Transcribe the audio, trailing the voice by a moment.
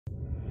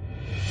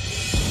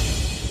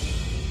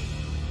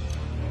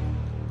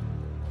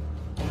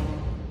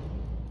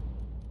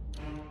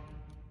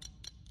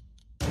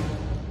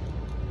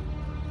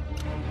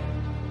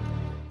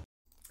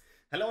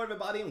Hello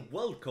everybody and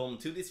welcome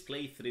to this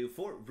playthrough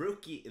for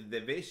Rookie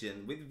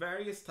Division with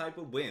various type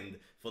of wind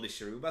for the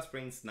Shiruba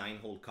Springs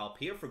 9-hole cup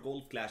here for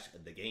Golf Clash,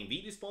 the game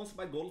video sponsored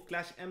by Golf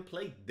Clash and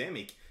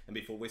Playdemic. And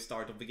before we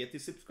start, don't forget to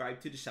subscribe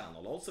to the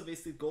channel. Also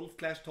visit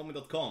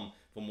golfclashtommy.com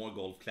for more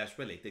Golf Clash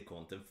related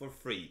content for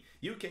free.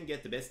 You can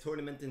get the best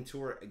tournament and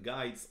tour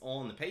guides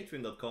on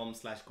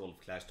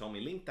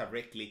patreon.com/golfclashtommy, link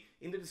directly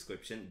in the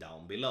description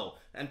down below.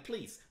 And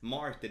please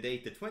mark the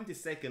date, the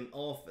 22nd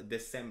of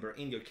December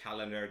in your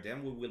calendar.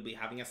 Then we will be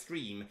having a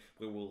stream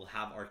where we'll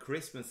have our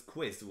Christmas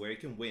quiz where you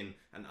can win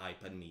an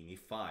iPad Mini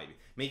 5.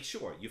 Make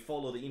sure you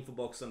follow the info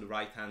box on the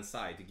right hand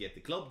side to get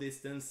the club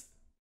distance,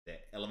 the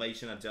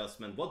elevation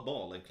adjustment, what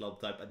ball and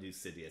club type I do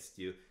suggest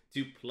you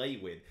to play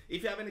with.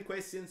 If you have any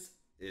questions,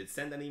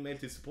 send an email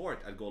to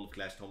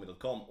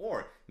support@golfclashtommy.com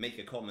or make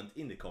a comment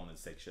in the comment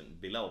section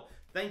below.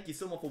 Thank you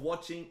so much for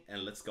watching,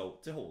 and let's go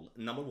to hole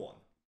number 1.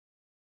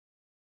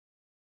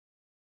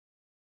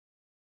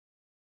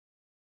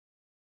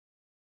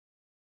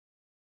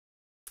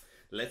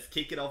 Let's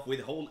kick it off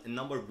with hole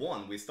number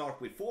 1. We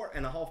start with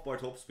 4.5 bar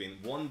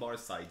topspin, 1 bar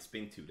side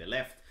spin to the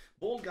left.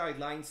 Ball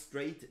guideline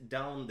straight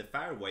down the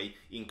fairway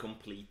in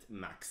complete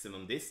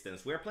maximum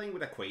distance. We're playing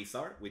with a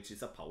Quasar, which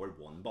is a powered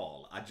 1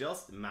 ball.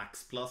 Adjust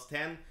max plus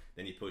 10,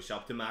 then you push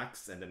up to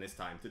max, and then it's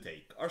time to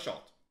take our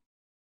shot.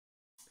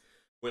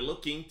 We're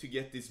looking to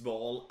get this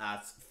ball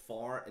as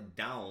far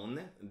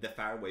down the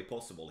fairway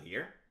possible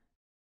here.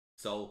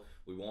 So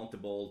we want the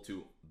ball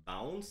to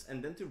bounce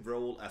and then to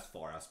roll as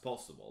far as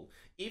possible.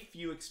 If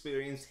you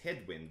experience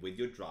headwind with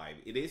your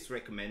drive, it is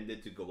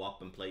recommended to go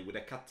up and play with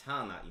a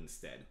katana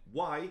instead.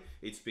 Why?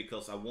 It's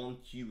because I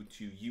want you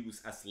to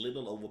use as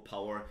little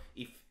overpower,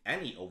 if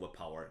any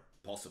overpower,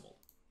 possible.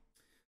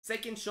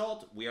 Second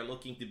shot, we are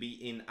looking to be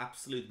in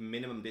absolute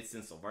minimum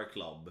distance of our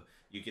club.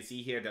 You can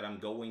see here that I'm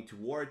going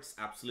towards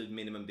absolute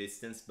minimum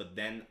distance, but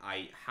then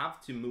I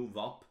have to move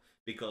up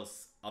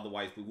because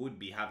otherwise we would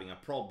be having a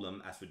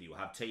problem as we do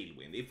have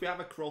tailwind. If we have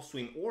a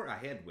crosswind or a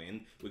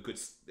headwind, we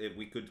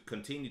could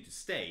continue to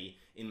stay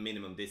in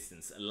minimum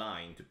distance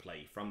line to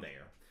play from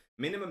there.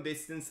 Minimum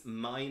distance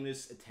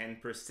minus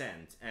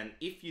 10%, and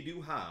if you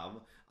do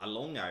have a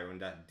long iron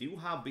that do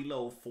have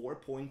below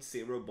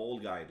 4.0 ball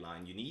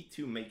guideline, you need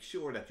to make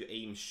sure that you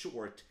aim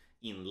short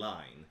in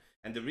line.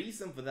 And the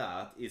reason for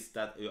that is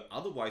that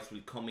otherwise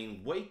will come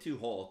in way too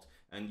hot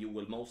and you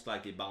will most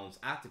likely bounce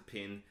at the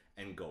pin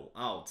and go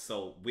out.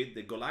 So with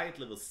the Goliath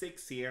level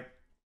 6 here,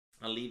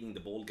 I'm leaving the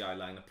ball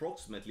guideline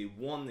approximately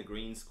 1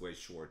 green square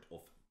short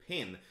of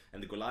pin,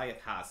 and the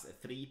Goliath has a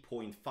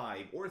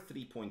 3.5 or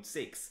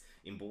 3.6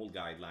 in ball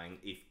guideline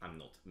if I'm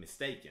not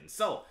mistaken.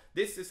 So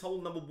this is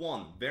hole number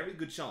 1, very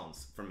good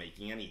chance for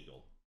making an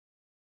eagle.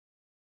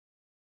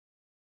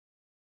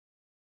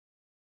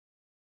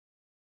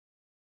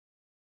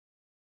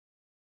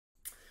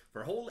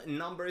 For hole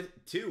number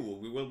 2,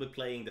 we will be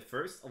playing the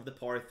first of the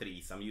par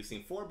 3s. I'm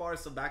using 4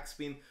 bars of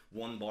backspin,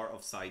 1 bar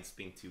of side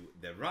spin to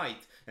the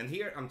right. And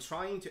here I'm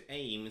trying to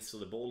aim so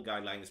the ball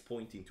guideline is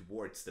pointing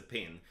towards the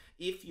pin.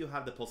 If you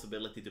have the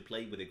possibility to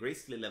play with a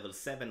Grizzly level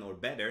 7 or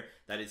better,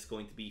 that is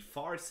going to be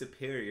far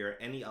superior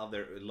any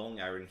other long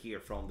iron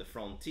here from the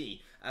front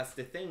tee. As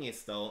the thing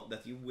is though,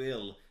 that you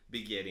will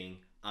be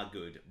getting a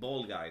good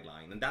ball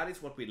guideline. And that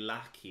is what we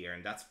lack here,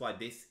 and that's why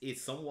this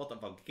is somewhat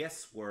of a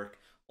guesswork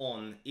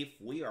on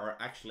if we are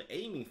actually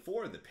aiming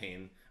for the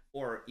pin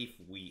or if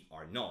we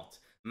are not.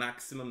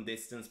 Maximum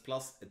distance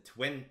plus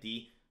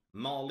 20.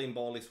 Marlin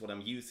ball is what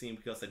I'm using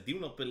because I do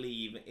not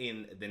believe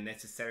in the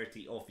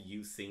necessity of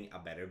using a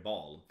better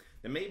ball.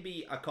 There may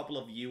be a couple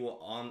of you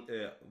on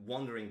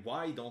wondering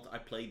why don't I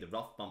play the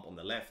rough bump on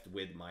the left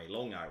with my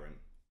long iron.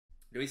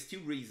 There is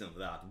 2 reasons for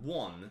that.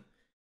 One,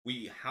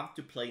 we have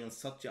to play on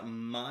such a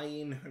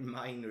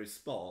minor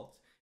spot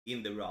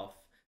in the rough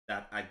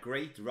that a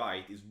great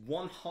right is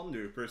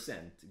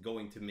 100%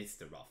 going to miss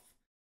the rough.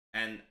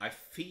 And I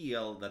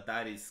feel that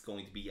that is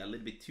going to be a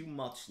little bit too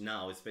much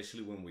now,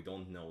 especially when we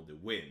don't know the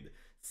wind.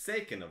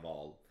 Second of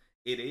all,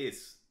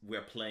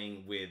 we're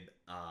playing with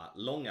a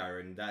long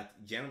iron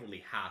that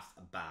generally has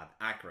a bad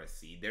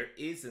accuracy. There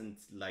isn't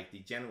like the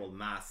general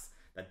mass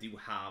that do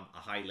have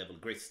a high level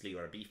Grizzly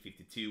or a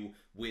B52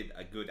 with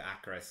a good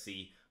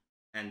accuracy.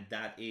 And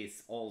that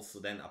is also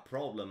then a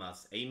problem,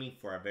 as aiming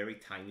for a very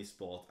tiny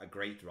spot, a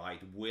great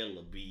right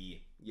will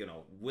be,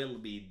 will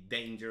be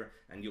danger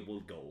and you will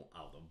go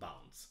out of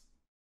bounds.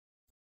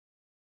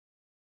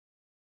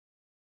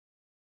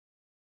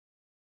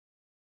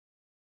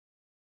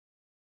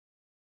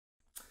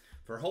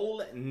 For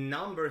hole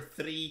number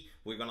 3,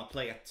 we're gonna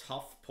play a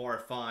tough par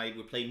 5.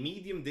 We play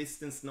medium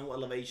distance, no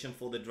elevation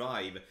for the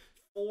drive,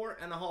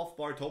 4.5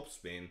 bar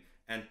topspin,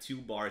 and 2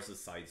 bars of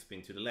side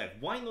spin to the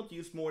left. Why not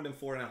use more than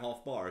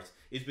 4.5 bars?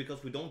 Is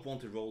because we don't want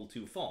to roll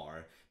too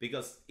far.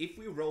 Because if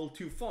we roll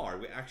too far,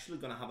 we're actually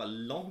gonna have a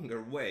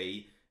longer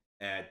way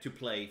to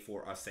play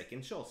for our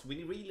second shot. So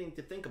we really need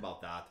to think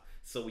about that.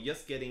 So we're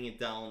just getting it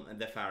down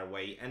the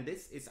fairway, and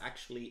this is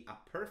actually a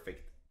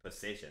perfect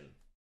position.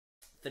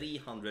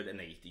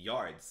 380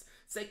 yards.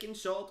 Second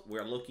shot,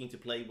 we're looking to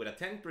play with a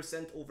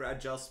 10% over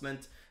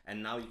adjustment,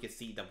 and now you can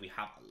see that we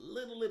have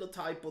a little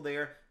typo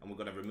there, and we're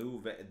going to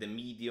remove the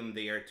medium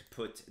there to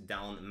put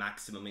down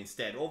maximum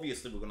instead.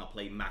 Obviously, we're going to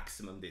play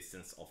maximum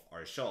distance of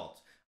our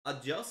shot.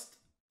 Adjust,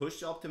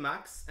 push up to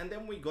max, and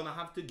then we're going to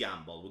have to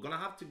gamble. We're going to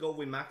have to go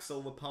with max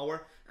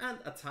overpower and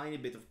a tiny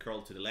bit of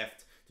curl to the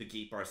left to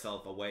keep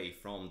ourselves away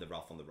from the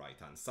rough on the right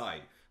hand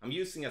side. I'm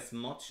using as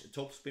much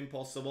topspin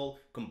possible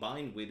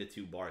combined with the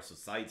 2 bars of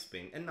side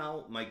spin, and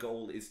now my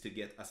goal is to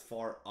get as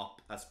far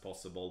up as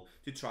possible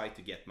to try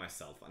to get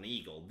myself an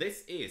eagle.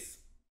 This is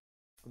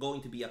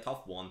going to be a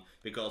tough one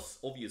because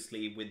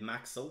obviously with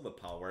max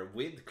overpower,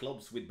 with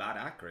clubs with bad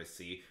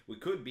accuracy, we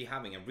could be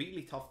having a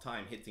really tough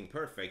time hitting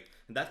perfect,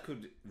 and that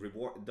could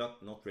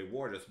not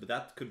reward us, but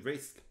that could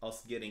risk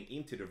us getting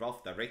into the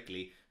rough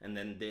directly, and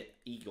then the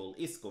eagle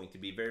is going to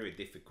be very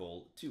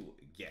difficult to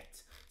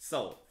get.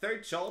 So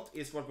third shot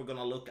is what we're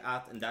gonna look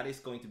at, and that is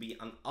going to be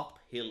an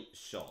uphill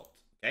shot.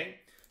 Okay,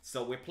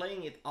 so we're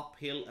playing it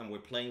uphill and we're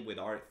playing with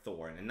our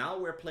thorn, and now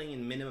we're playing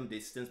in minimum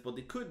distance, but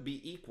it could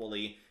be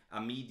equally a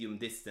medium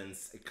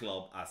distance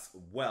club as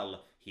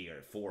well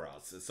here for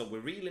us. So we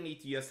really need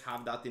to just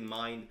have that in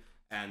mind,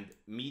 and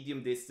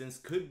medium distance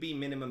could be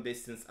minimum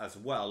distance as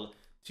well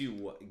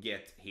to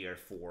get here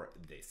for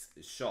this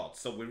shot.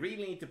 So we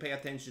really need to pay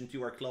attention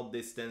to our club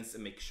distance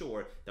and make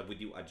sure that we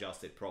do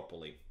adjust it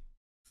properly.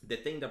 The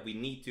thing that we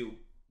need to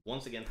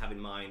once again have in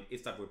mind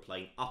is that we're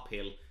playing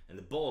uphill, and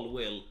the ball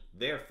will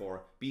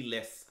therefore be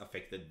less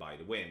affected by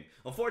the wind.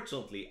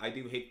 Unfortunately, I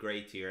do hit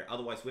great here,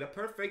 otherwise with a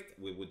perfect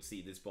we would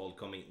see this ball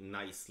coming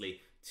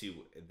nicely to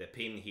the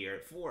pin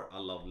here for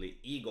a lovely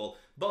eagle.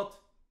 But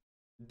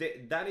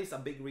that is a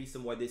big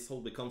reason why this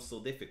hole becomes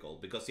so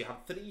difficult, because you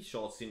have 3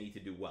 shots you need to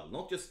do well,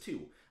 not just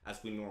 2 as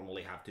we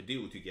normally have to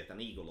do to get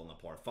an eagle on a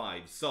par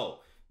 5. So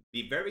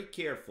be very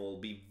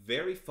careful, be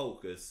very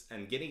focused,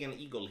 and getting an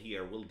eagle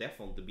here will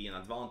definitely be an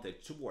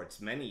advantage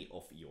towards many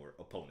of your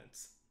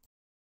opponents.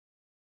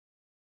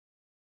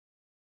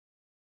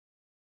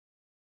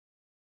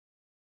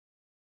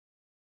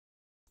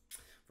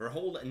 For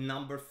hole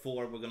number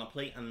 4, we're gonna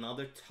play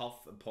another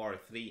tough par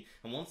 3,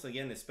 and once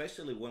again,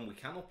 especially when we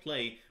cannot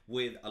play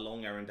with a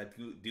long iron that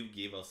do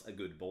give us a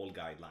good ball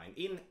guideline.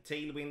 In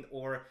tailwind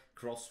or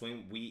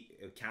crosswind, we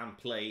can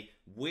play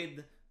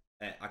with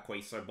a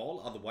quasar ball,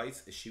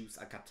 otherwise choose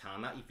a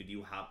katana if you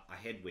do have a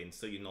headwind,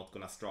 so you're not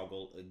gonna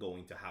struggle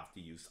going to have to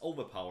use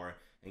overpower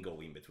and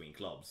go in between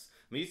clubs.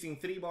 I'm using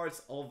 3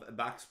 bars of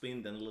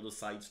backspin, then a little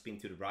side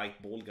spin to the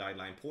right, ball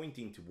guideline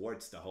pointing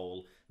towards the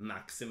hole,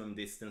 maximum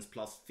distance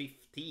plus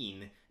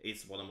 15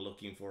 is what I'm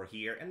looking for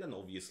here, and then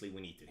obviously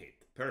we need to hit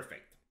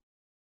perfect.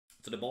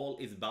 So the ball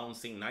is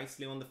bouncing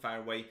nicely on the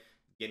fairway,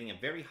 getting a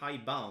very high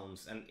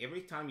bounce, and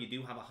every time you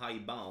do have a high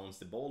bounce,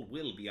 the ball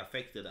will be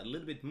affected a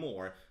little bit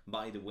more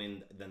by the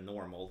wind than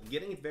normal,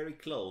 getting it very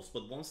close.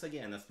 But once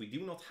again, as we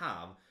do not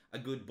have a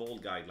good ball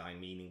guideline,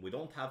 meaning we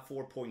don't have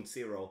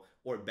 4.0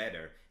 or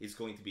better, it's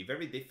going to be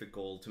very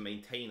difficult to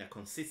maintain a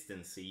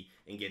consistency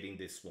in getting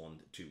this one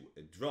to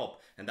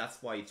drop, and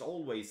that's why it's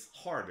always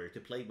harder to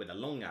play with a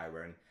long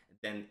iron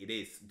than it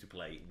is to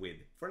play with,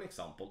 for an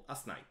example, a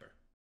sniper.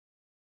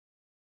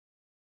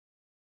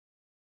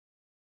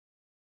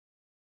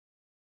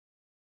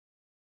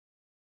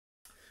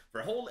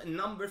 For hole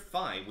number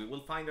 5, we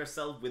will find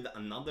ourselves with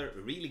another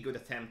really good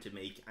attempt to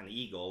make an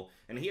eagle,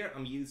 and here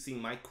I'm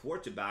using my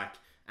quarterback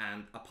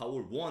and a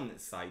power 1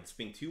 side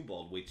spin 2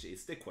 ball, which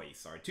is the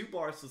quasar. 2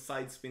 bars of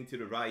side spin to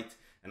the right,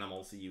 and I'm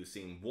also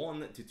using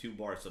 1 to 2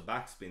 bars of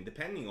backspin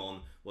depending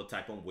on what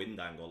type of wind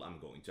angle I'm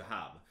going to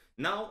have.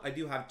 Now I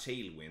do have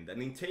tailwind,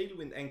 and in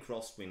tailwind and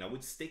crosswind I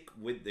would stick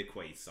with the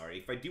quasar.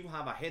 If I do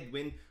have a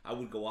headwind, I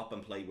would go up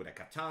and play with a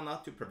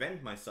katana to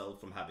prevent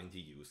myself from having to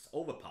use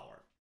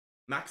overpower.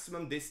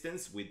 Maximum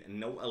distance with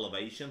no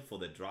elevation for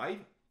the drive,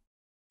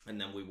 and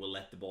then we will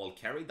let the ball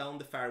carry down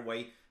the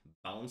fairway,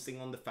 bouncing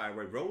on the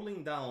fairway,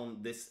 rolling down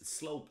this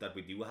slope that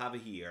we do have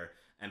here,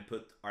 and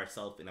put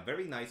ourselves in a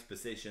very nice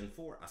position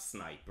for a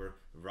sniper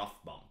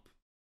rough bump.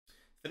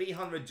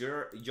 300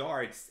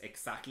 yards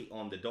exactly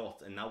on the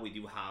dot, and now we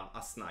do have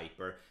a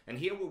sniper, and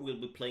here we will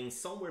be playing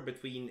somewhere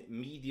between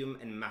medium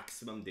and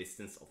maximum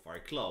distance of our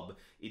club.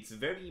 It's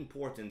very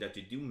important that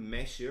you do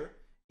measure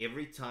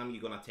every time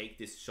you're gonna take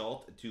this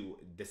shot to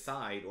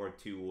decide or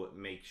to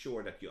make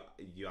sure that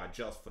you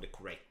adjust for the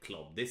correct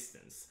club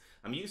distance.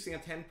 I'm using a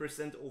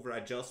 10% over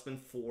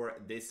adjustment for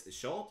this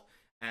shot,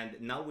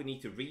 and now we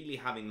need to really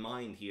have in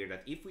mind here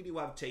that if we do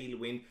have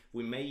tailwind,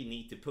 we may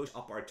need to push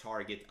up our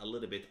target a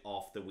little bit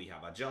after we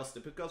have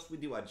adjusted, because we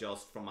do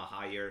adjust from a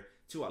higher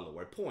to a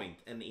lower point,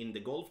 and in the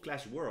Golf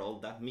Clash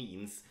world that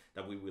means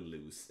that we will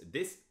lose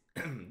this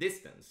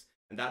distance,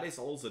 and that is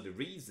also the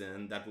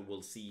reason that we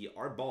will see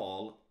our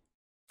ball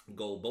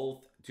go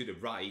both to the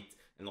right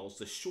and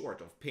also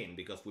short of pin,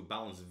 because we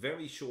bounce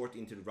very short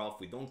into the rough.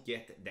 We don't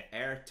get the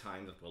air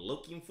time that we're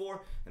looking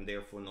for, and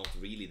therefore not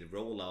really the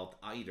rollout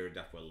either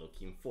that we're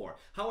looking for.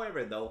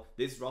 However though,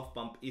 this rough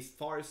bump is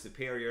far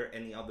superior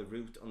any other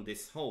route on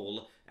this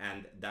hole,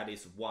 and that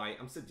is why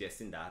I'm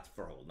suggesting that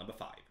for hole number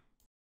 5.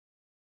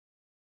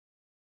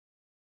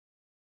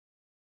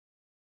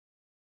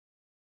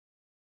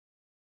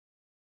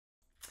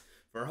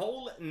 For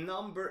hole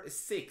number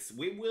 6,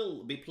 we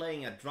will be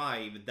playing a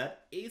drive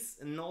that is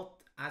not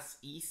as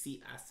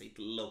easy as it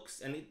looks,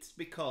 and it's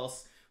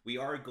because we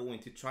are going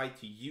to try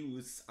to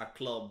use a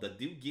club that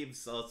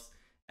gives us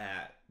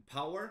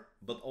power,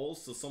 but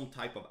also some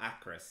type of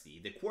accuracy.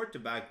 The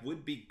quarterback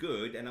would be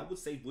good, and I would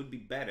say it would be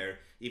better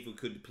if we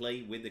could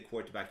play with the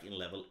quarterback in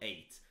level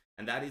 8.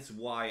 And that is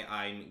why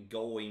I'm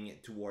going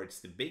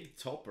towards the big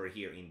topper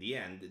here in the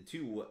end,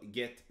 to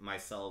get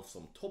myself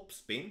some top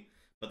spin,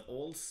 but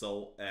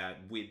also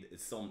with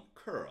some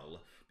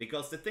curl.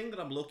 Because the thing that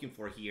I'm looking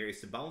for here is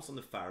to bounce on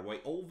the fairway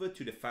over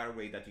to the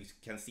fairway that you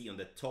can see on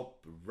the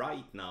top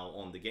right now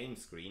on the game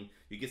screen.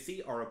 You can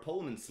see our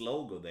opponent's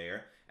logo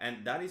there,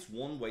 and that is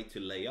one way to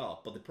lay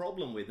up. But the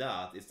problem with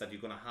that is that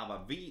you're going to have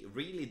a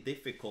really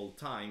difficult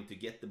time to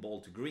get the ball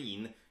to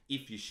green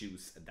if you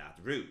choose that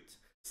route.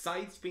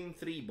 Side spin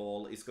 3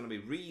 ball is going to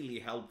be really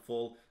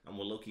helpful, and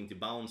we're looking to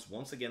bounce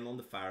once again on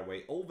the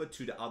fairway over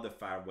to the other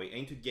fairway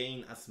and to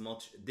gain as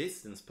much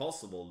distance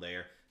possible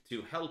there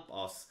to help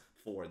us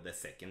for the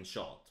second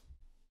shot.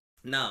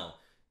 Now,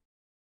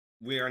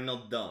 we are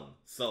not done.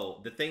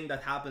 So the thing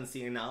that happens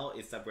here now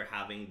is that we're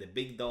having the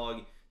big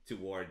dog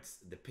towards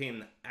the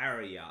pin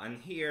area,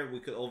 and here we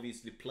could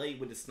obviously play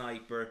with the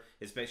sniper,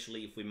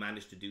 especially if we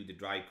manage to do the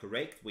drive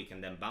correct. We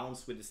can then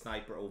bounce with the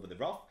sniper over the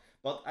rough.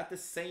 But at the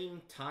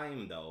same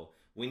time though,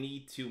 we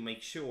need to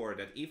make sure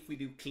that if we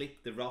do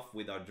clip the rough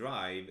with our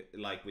drive,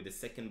 like with the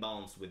second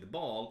bounce with the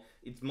ball,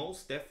 it's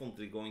most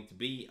definitely going to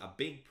be a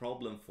big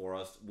problem for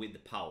us with the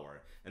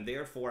power. And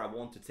therefore I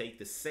want to take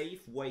the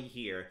safe way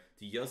here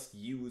to just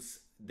use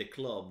the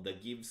club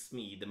that gives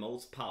me the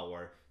most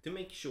power to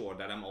make sure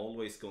that I'm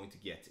always going to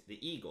get the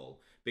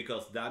eagle.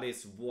 Because that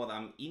is what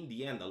I'm in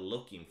the end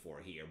looking for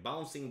here.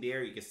 Bouncing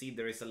there, you can see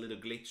there is a little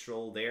glitch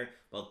roll there,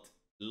 but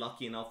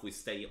lucky enough we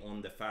stay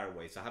on the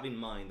fairway, so have in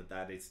mind that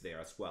that is there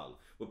as well.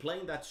 We're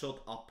playing that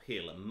shot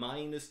uphill,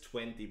 minus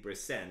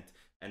 20%,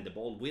 and the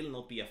ball will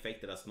not be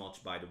affected as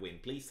much by the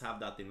wind. Please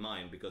have that in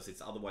mind, because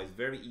it's otherwise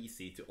very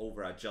easy to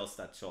over adjust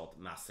that shot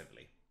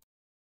massively.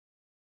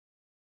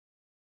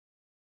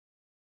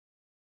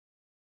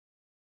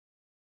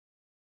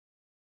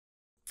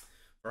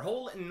 For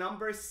hole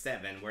number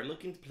 7, we're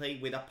looking to play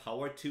with a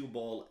power 2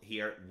 ball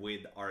here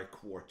with our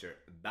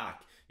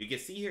quarterback. You can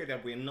see here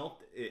that we're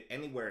not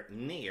anywhere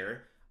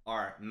near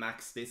our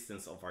max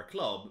distance of our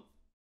club,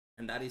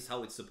 and that is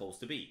how it's supposed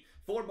to be.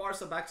 4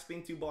 bars of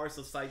backspin, 2 bars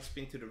of side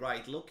spin to the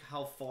right. Look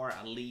how far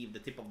I leave the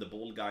tip of the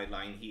ball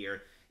guideline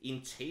here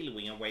in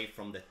tailoring away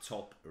from the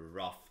top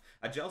rough.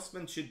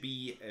 Adjustment should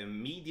be a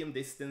medium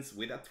distance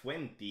with a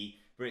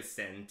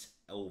 20%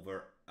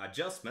 over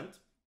adjustment.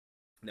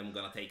 Then we're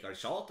going to take our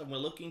shot, and we're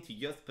looking to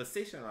just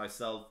position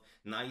ourselves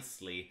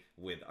nicely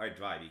with our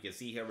drive. You can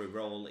see here we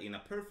roll in a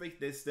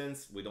perfect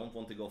distance. We don't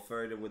want to go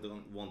further, we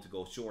don't want to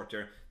go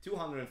shorter.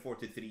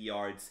 243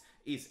 yards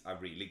is a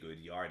really good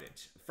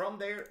yardage. From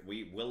there,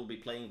 we will be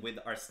playing with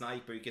our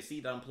sniper. You can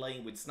see that I'm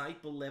playing with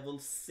sniper level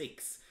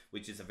 6,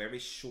 which is a very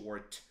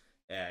short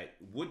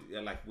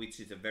which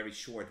is a very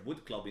short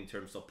wood club in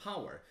terms of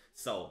power.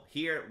 So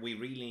here we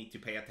really need to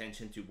pay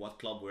attention to what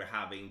club we're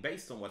having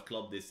based on what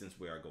club distance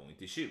we are going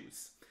to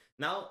choose.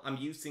 Now I'm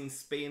using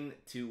spin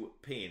to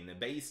pin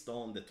based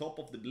on the top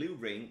of the blue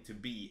ring to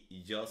be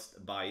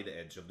just by the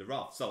edge of the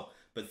rough. So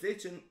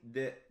position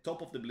the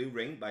top of the blue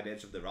ring by the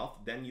edge of the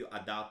rough, then you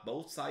adapt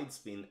both side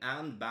spin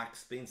and back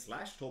spin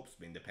 / top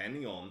spin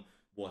depending on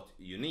what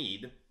you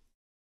need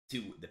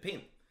to the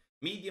pin.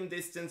 Medium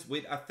distance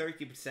with a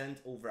 30%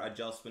 over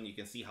adjustment. You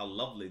can see how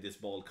lovely this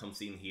ball comes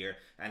in here,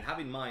 and have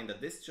in mind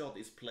that this shot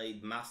is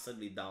played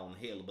massively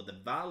downhill, but the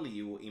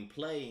value in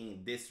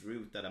playing this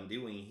route that I'm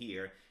doing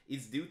here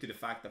is due to the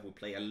fact that we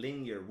play a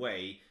linear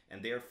way,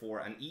 and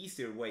therefore an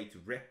easier way to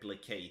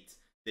replicate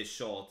the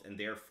shot, and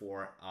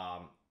therefore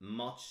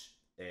much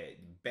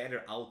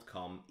better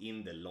outcome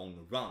in the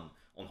long run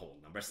on hole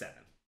number 7.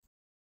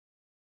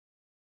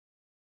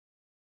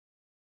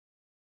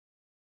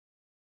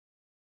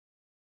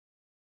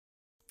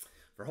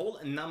 For hole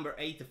number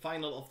 8, the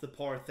final of the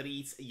par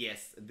 3s,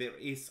 yes, there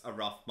is a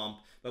rough bump,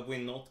 but we're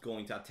not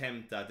going to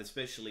attempt that,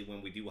 especially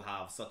when we do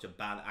have such a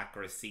bad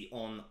accuracy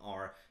on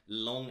our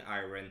long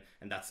iron,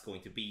 and that's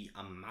going to be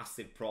a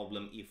massive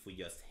problem if we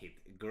just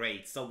hit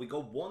great. So we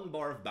go 1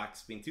 bar of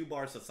backspin, 2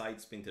 bars of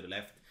side spin to the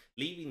left,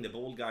 leaving the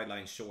ball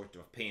guideline short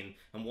of pin.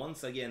 And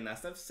once again,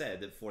 as I've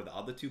said for the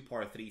other 2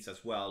 par 3s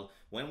as well,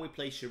 when we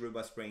play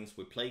Shiruba Springs,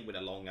 we play with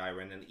a long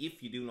iron, and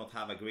if you do not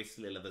have a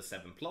Grizzly level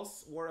 7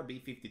 plus or a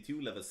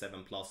B52 level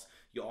 7 plus,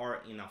 you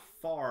are in a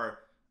far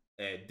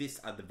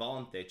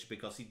disadvantage,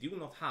 because you do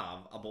not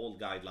have a ball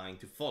guideline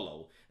to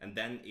follow, and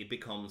then it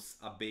becomes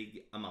a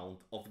big amount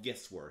of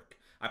guesswork.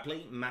 I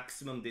play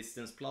maximum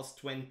distance plus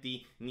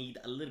 20, need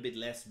a little bit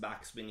less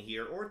backspin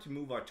here, or to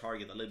move our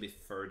target a little bit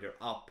further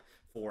up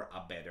for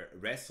a better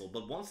wrestle.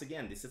 But once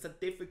again, this is a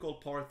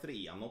difficult par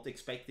 3. I'm not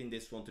expecting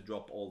this one to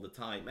drop all the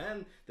time,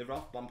 and the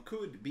rough bump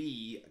could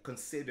be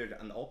considered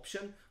an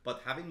option,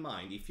 but have in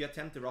mind, if you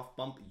attempt the rough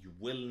bump, you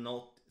will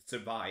not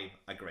survive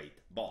a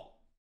great ball.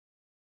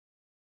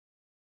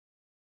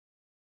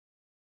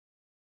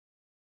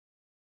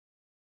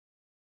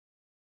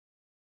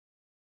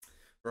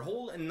 For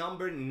hole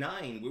number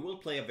 9, we will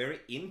play a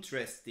very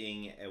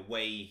interesting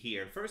way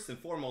here. First and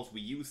foremost, we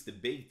use the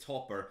big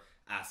topper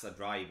as a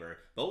driver.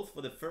 Both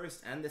for the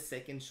first and the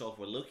second shot,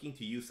 we're looking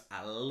to use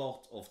a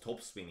lot of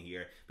topspin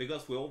here,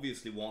 because we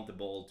obviously want the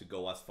ball to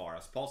go as far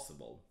as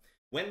possible.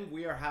 When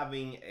we are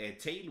having a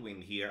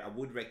tailwind here, I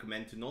would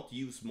recommend to not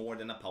use more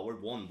than a power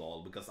 1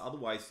 ball, because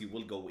otherwise you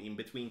will go in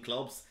between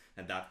clubs,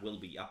 and that will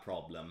be a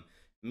problem.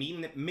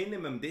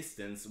 Minimum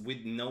distance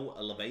with no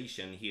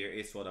elevation here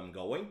is what I'm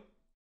going.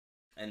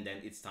 And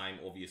then it's time,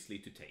 obviously,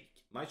 to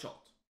take my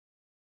shot.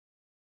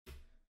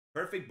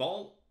 Perfect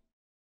ball.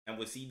 And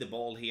we see the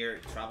ball here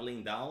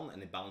traveling down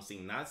and it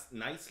bouncing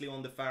nicely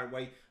on the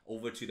fairway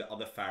over to the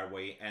other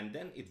fairway. And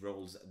then it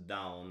rolls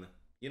down,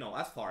 you know,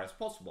 as far as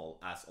possible,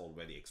 as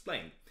already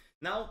explained.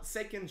 Now,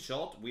 second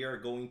shot, we are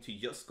going to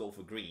just go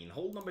for green.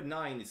 Hole number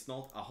 9 is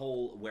not a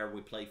hole where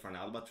we play for an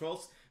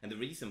albatross. And the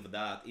reason for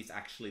that is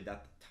actually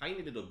that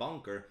tiny little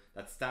bunker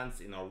that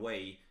stands in our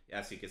way,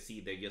 as you can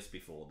see there just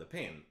before the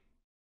pin.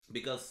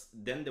 Because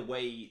then the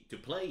way to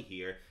play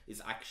here is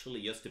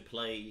actually just to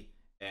play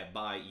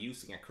by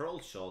using a curl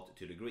shot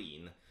to the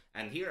green.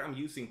 And here I'm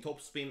using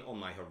topspin on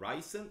my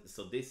horizon,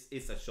 so this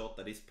is a shot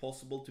that is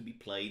possible to be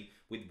played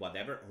with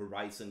whatever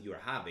horizon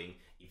you're having.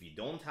 If you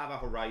don't have a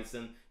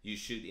horizon, you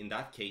should in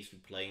that case be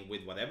playing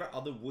with whatever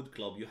other wood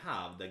club you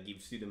have that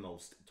gives you the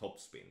most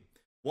topspin.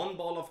 1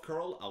 ball of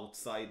curl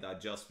outside the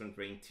adjustment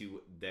ring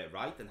to the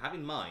right, and have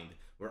in mind,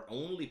 we're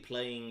only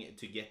playing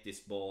to get this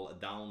ball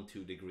down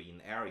to the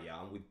green area,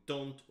 and we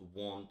don't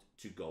want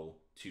to go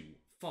too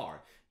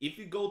far. If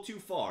we go too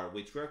far,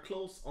 which we're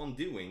close on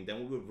doing,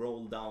 then we will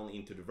roll down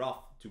into the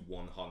rough to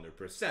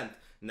 100%,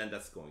 and then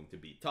that's going to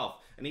be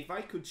tough. And if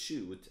I could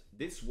shoot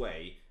this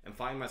way and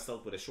find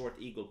myself with a short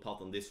eagle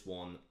putt on this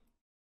one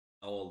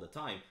all the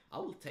time, I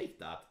will take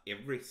that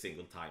every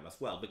single time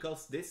as well,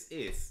 because this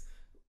is,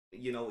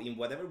 you know, in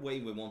whatever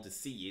way we want to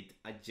see it,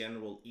 a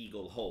general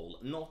eagle hole,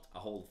 not a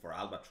hole for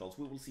albatross.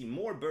 We will see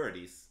more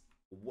birdies,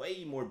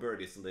 way more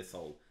birdies in this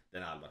hole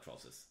than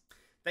albatrosses.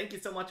 Thank you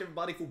so much,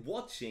 everybody, for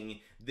watching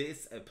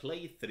this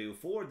playthrough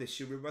for the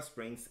Shiruba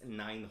Springs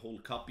 9-hole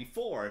cup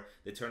before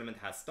the tournament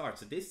has started.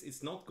 So this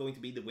is not going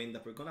to be the win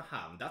that we're going to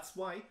have. That's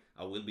why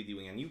I will be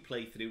doing a new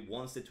playthrough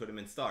once the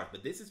tournament starts.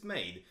 But this is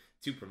made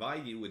to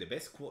provide you with the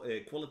best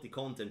quality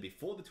content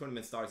before the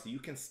tournament starts, so you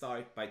can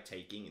start by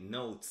taking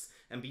notes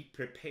and be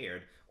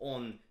prepared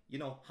on, you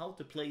know, how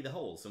to play the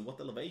holes and what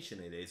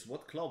elevation it is,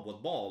 what club,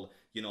 what ball,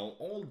 you know,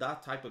 all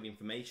that type of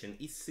information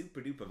is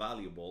super duper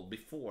valuable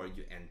before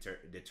you enter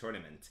the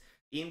tournament.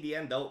 In the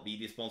end though,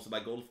 be sponsored by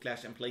Golf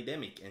Clash and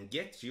Playdemic, and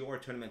get your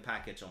tournament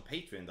package on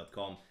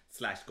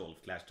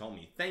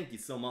patreon.com/golfclashtommy. Thank you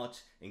so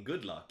much and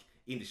good luck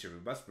in the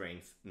Shiruba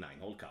Springs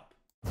 9-hole cup.